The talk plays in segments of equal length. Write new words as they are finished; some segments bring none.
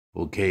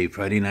Okay,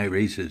 Friday night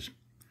races.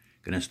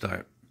 Gonna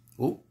start.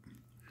 Oh,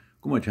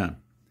 Kuma-chan.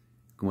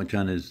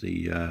 Kuma-chan is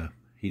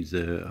he's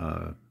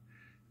the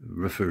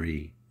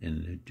referee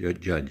and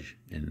judge.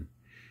 And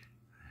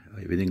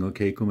everything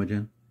okay,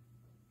 Kuma-chan?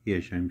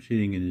 Yes, I'm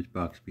sitting in this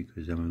box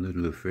because I'm a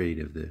little afraid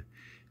of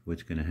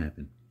what's gonna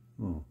happen.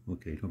 Oh,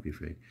 okay, don't be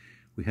afraid.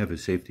 We have a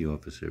safety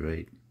officer,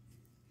 right?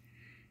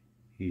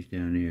 He's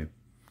down here.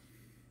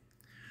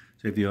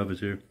 Safety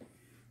officer.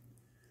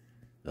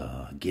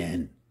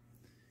 Again.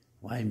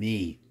 Why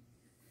me?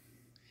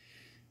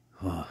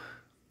 Oh,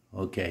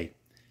 okay,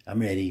 I'm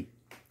ready.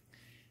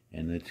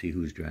 And let's see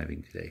who's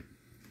driving today.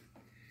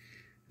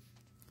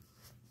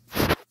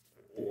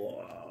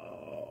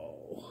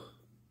 Whoa.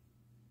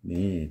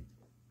 Man,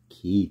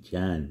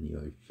 Ki-chan,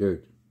 your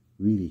shirt,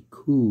 really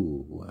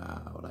cool.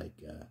 Wow, I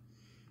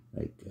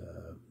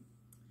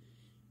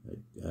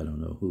don't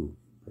know who,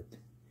 but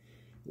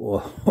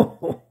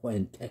whoa,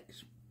 and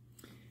Tex.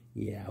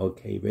 Yeah,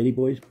 okay, ready,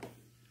 boys?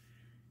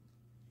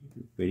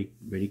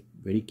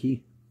 Ready,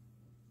 Ki?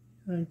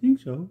 I think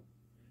so.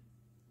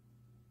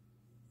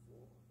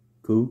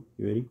 Cool,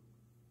 you ready?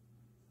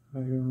 I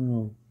don't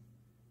know.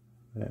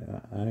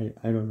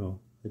 I don't know.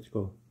 Let's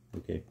go.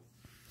 Okay.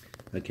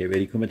 Okay,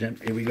 ready? Come on,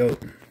 here we go.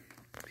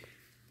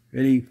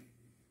 Ready,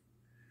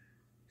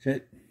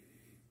 set,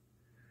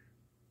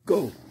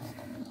 go.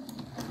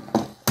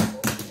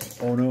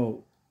 Oh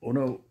no. Oh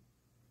no.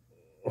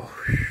 Oh.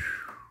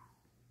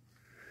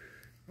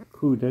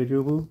 Cool,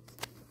 daijoubu?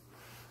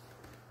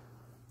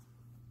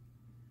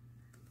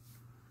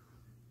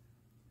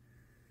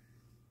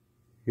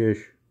 Yes,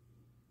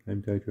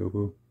 I'm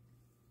daijoubu.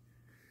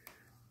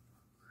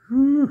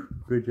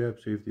 Good job,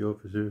 safety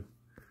officer.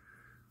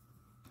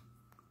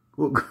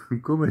 Oh,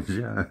 come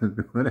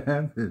on, what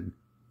happened?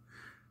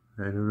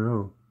 I don't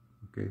know.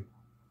 Okay,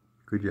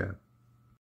 good job.